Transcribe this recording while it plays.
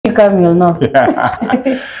you come, you'll know.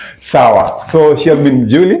 Sawa. So she has been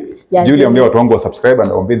Julie. Yeah, Julie, I'm going to subscribe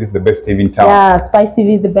and obey. This is the best TV in town. Yeah, Spice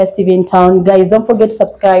TV is the best TV in town. Guys, don't forget to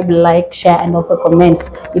subscribe, like, share, and also comment.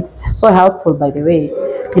 It's so helpful, by the way.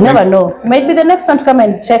 You never know. Maybe the next one to come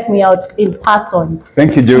and check me out in person.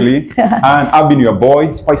 Thank you, Julie. And I've been your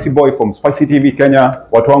boy, Spicy Boy from Spicy TV Kenya.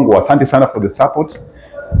 Watu wangu, asante sana for the support.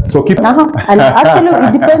 So keep. And actually,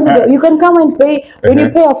 it depends. You can come and pay. When you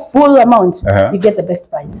pay a full amount, you get the best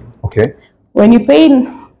price. Okay. When you pay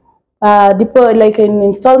in like in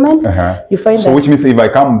installment, you find that. So which means if I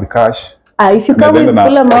come with the cash, if you come with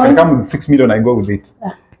full amount, I can come with 6 million. I go with it.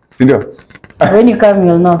 When you come,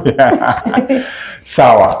 you'll know.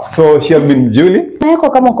 Sawa. So she has been Julie.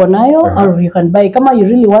 Or you can buy. Kama you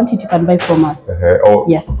really want it, you can buy from us. Oh,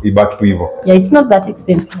 yes. Back to Evo. Yeah, it's not that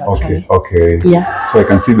expensive actually. Okay. Yeah. So I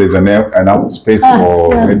can see there's enough space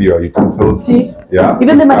for maybe your utensils. See? Yeah.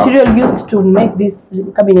 Even the material used to make these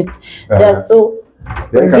cabinets, they're so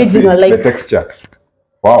original, like the texture.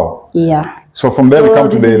 Wow. Yeah. So from there we come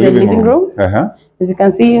to the living room. As you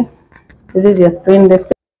can see, this is your screen.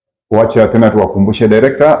 Wacha tena tuwakumbushe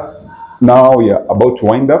director. Now we are about to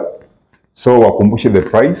wind up. So wakumbushe the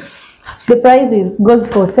price. The price goes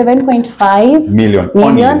for 7.5 million.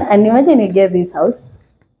 And imagine you get this house.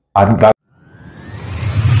 And that.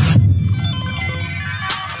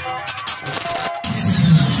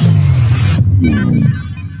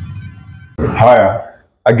 Hi.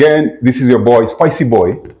 Again, this is your boy, Spicy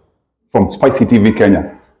Boy from Spicy TV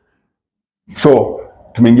Kenya. So,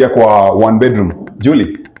 tumeingia kwa 1 bedroom.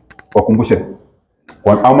 Julie, wakumbushe.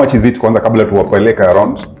 How much is it kwanza kabla tuwapeleka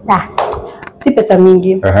around? Si pesa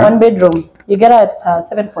mingi. 1 bedroom. You get at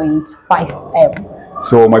 7.5 M.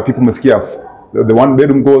 So my people must care. The 1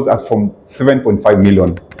 bedroom goes as from 7.5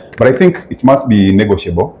 million. But I think it must be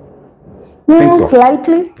negotiable. Think so.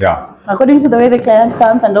 Slightly. Yeah. According to the way the client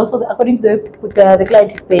comes and also according to the way the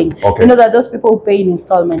client is paying. Okay. You know that those people who pay in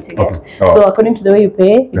installments, you get. So according to the way you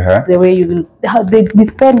pay, it's the way you will, the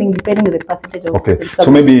spending depending on the percentage of the installment.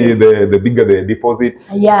 So maybe the bigger the deposit,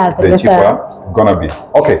 the cheaper it's gonna be.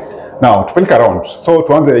 Okay. Yes. Now, to look around. So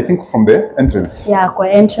to answer, I think from the entrance. Yeah, kwa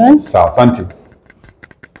entrance. Santi.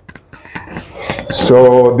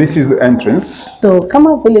 So this is the entrance. So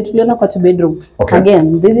kama vile tuliona kwa 2 bedroom. Okay.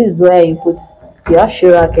 Again, this is where you put your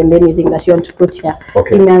shoe rack and anything that you want to put here.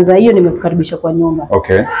 Okay. Imeanza hiyo nimekukaribisha kwa nyumba.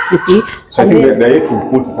 Okay. You see? So and I think they to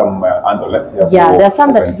put some handle. Yeah, there are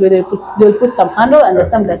some that they'll put some handle and there's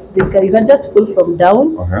some that you can just pull from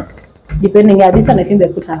down. Depending, this one I think they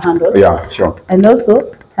put a handle. Yeah, sure. And also,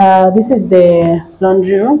 this is the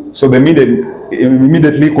laundry room. So the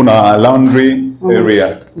immediately kuna laundry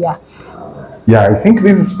area. Yeah. Yeah, I think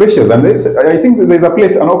this is spacious, and I think there's a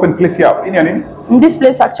place, an open place here. In this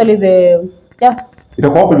place, actually, it's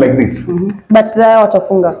open like this. But there are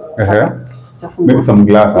watafunga. Maybe some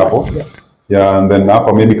glass hapo. Yes. Yeah, and then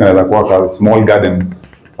hapo maybe kanaweza kuwa a small garden,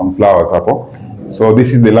 some flowers hapo. So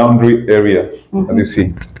this is the laundry area, as you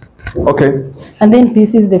see. Okay. And then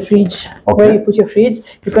this is the fridge, where you put your fridge.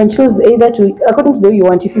 You can choose either to, according to the way you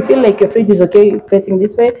want. If you feel like your fridge is okay facing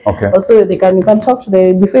this way, also you can talk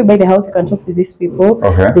to before you buy the house, you can talk to these people.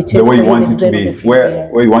 The way you want it to be,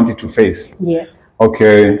 where you want it to face. Yes.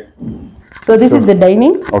 Okay. So this is the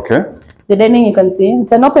dining. Okay. The dining, you can see,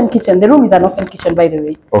 it's an open kitchen. The room is an open kitchen, by the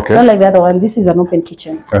way. Okay. Not like the other one. This is an open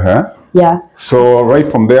kitchen. Yeah. So right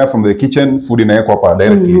from there, from the kitchen, food inawekwa hapa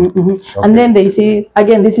directly. And then they see,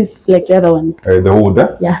 again, this is like the other one. The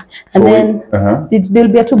wood. Yeah. And then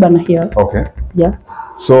there'll be a 2 burner here. Okay. Yeah.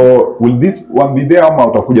 So will this one be there ama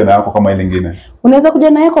utakuja na yako kama ile nyingine? Unaweza kuja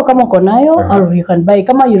na yako kama uko nayo, or you can buy.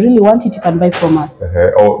 Kama you really want it, you can buy from us.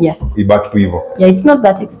 Yes. Back to Evo. Yeah, it's not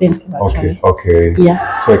that expensive actually. Okay.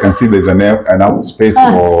 Yeah. So I can see there's enough space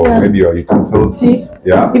for maybe your utensils. See?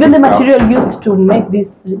 Yeah. Even the material used to make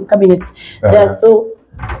these cabinets, they're so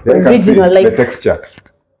original, like the texture.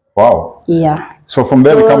 Wow. Yeah. So from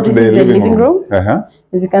there we come to the living room.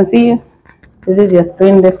 As you can see, this is your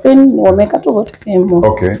screen. The screen will make it all the same.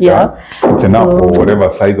 Okay. Yeah. It's enough for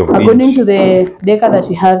whatever size of according to the decor that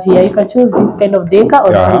you have here, you can choose this kind of decor, or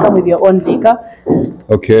you can come with your own decor.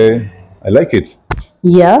 Okay. I like it.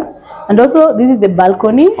 Yeah. And also, this is the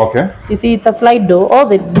balcony. Okay. You see, it's a slide door. All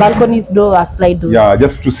the balconies door are slide doors. Yeah,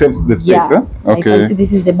 just to save the space. Yeah. Okay. You can see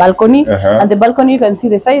this is the balcony, and the balcony you can see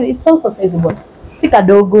the size. It's also sizable. Si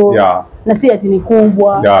kadogo. Yeah. Na si ati ni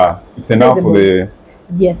kubwa. Yeah. It's enough for the.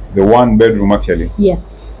 Yes. The 1 bedroom actually.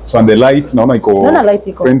 Yes. So and the light, naona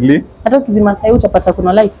iko friendly. Hata ukizima sai utapata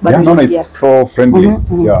kuna light. Yeah, naona it's so friendly.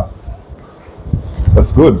 Yeah.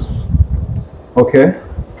 That's good. Okay.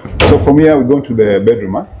 So from here we go to the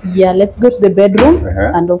bedroom, huh? Yeah, let's go to the bedroom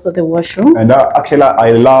and also the washroom. And actually,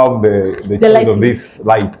 I love the choice of these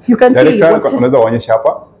lights. You can see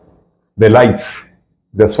the lights.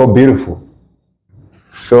 They're so beautiful.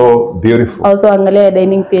 So beautiful. Also, angalia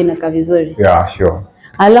dining pia inaka vizuri. Yeah, sure.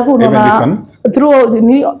 Alafu unaona throughout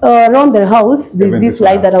around the house, there's this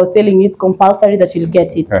light that I was telling you, it's compulsory that you'll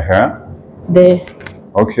get it.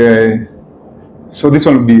 Okay. So this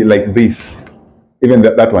one will be like this. Even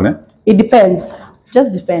that one, eh? It depends.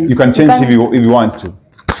 Just depends. You can change if you want to.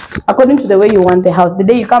 According to the way you want the house. The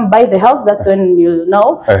day you come buy the house, that's when you'll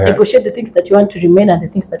now negotiate the things that you want to remain and the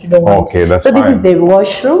things that you don't want. Okay, that's so this is the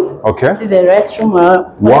washroom. Okay. This is the restroom.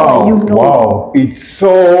 Wow, wow. It's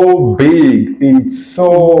so big. It's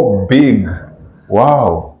so big.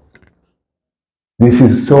 Wow. This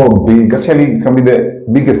is so big. Actually, it can be the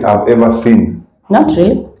biggest I've ever seen. Not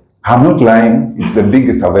really. I'm not lying. It's the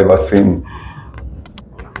biggest I've ever seen.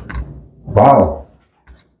 Wow.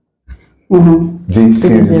 This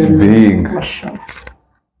is big.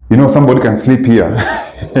 You know, somebody can sleep here.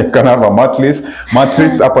 You can have a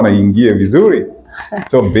mattress up on a ingie vizuri.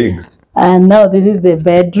 So big. And now this is the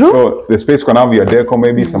bedroom. So the space can have your decor,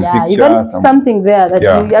 maybe some pictures. You got something there that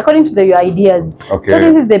you, according to your ideas. Okay. So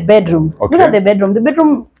this is the bedroom. Look at the bedroom. The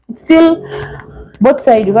bedroom, it's still both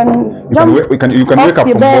sides. You can wake up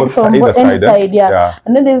from both either side. Yeah.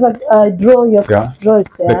 And then there's a drawer. Drawers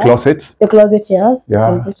there. The closet. The closet, yeah.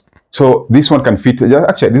 Closet. So this one can fit.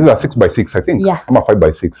 Actually, this is a 6x6, I think. Yeah. I'm a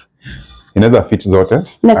 5x6. Inaweza fit zote.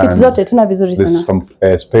 Na fit zote tena vizuri sana. There's some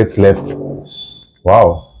space left.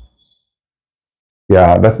 Wow.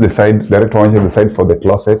 Yeah, that's the side. Direct one is the side for the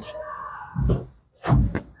closet.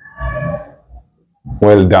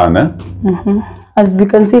 Well done, eh? As you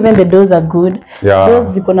can see, even the doors are good. Yeah.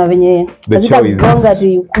 Doors ziko na venye. The choice.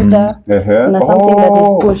 The ukuta. Na something that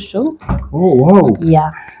is pushed to. Oh wow.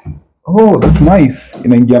 Yeah. Oh, that's nice.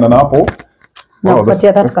 Inaingiana na hapo. Wow,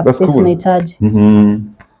 that's cool. Unahitaji.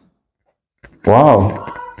 Wow.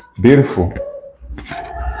 Beautiful.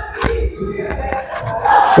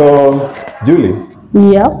 So, Julie.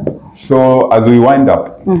 Yeah. So as we wind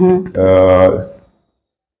up,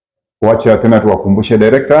 wacha tena tuwakumbushe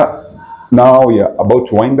director. Now we are about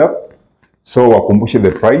to wind up. So wakumbushe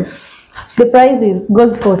the price. The price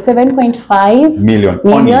goes for 7.5 million.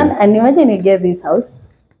 And imagine you get this house.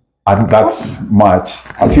 And that's much.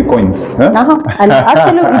 A few coins. Huh? And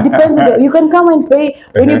actually it depends. You can come and pay.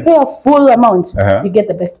 When you pay a full amount, you get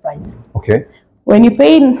the best price. Okay. When you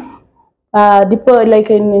pay in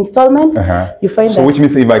like in installments, you find so which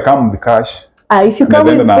means if I come with the cash, if you come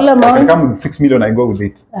with full amount, I can come with 6 million, I go with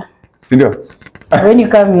it. When you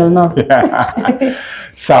come, you'll know.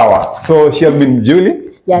 Sawa. So she has been Julie.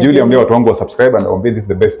 Julie, ambia watu wangu subscribe and obey. This is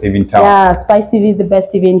the best TV in town. Yeah, Spice TV is the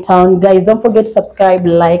best TV in town. Guys, don't forget to subscribe,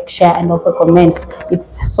 like, share, and also comment.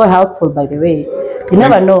 It's so helpful, by the way. You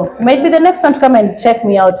never know. You might be the next one to come and check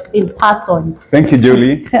me out in person. Thank you,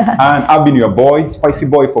 Julie. And I've been your boy, Spicy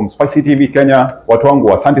Boy from Spicy TV Kenya. Watu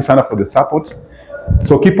wangu, asante sana for the support.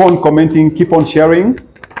 So keep on commenting, keep on sharing,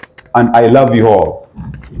 and I love you all.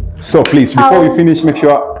 So please, before we finish, make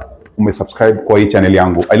sure subscribe kwa hii channel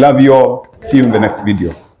yangu. I love you all. See you in the next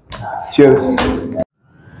video. Cheers.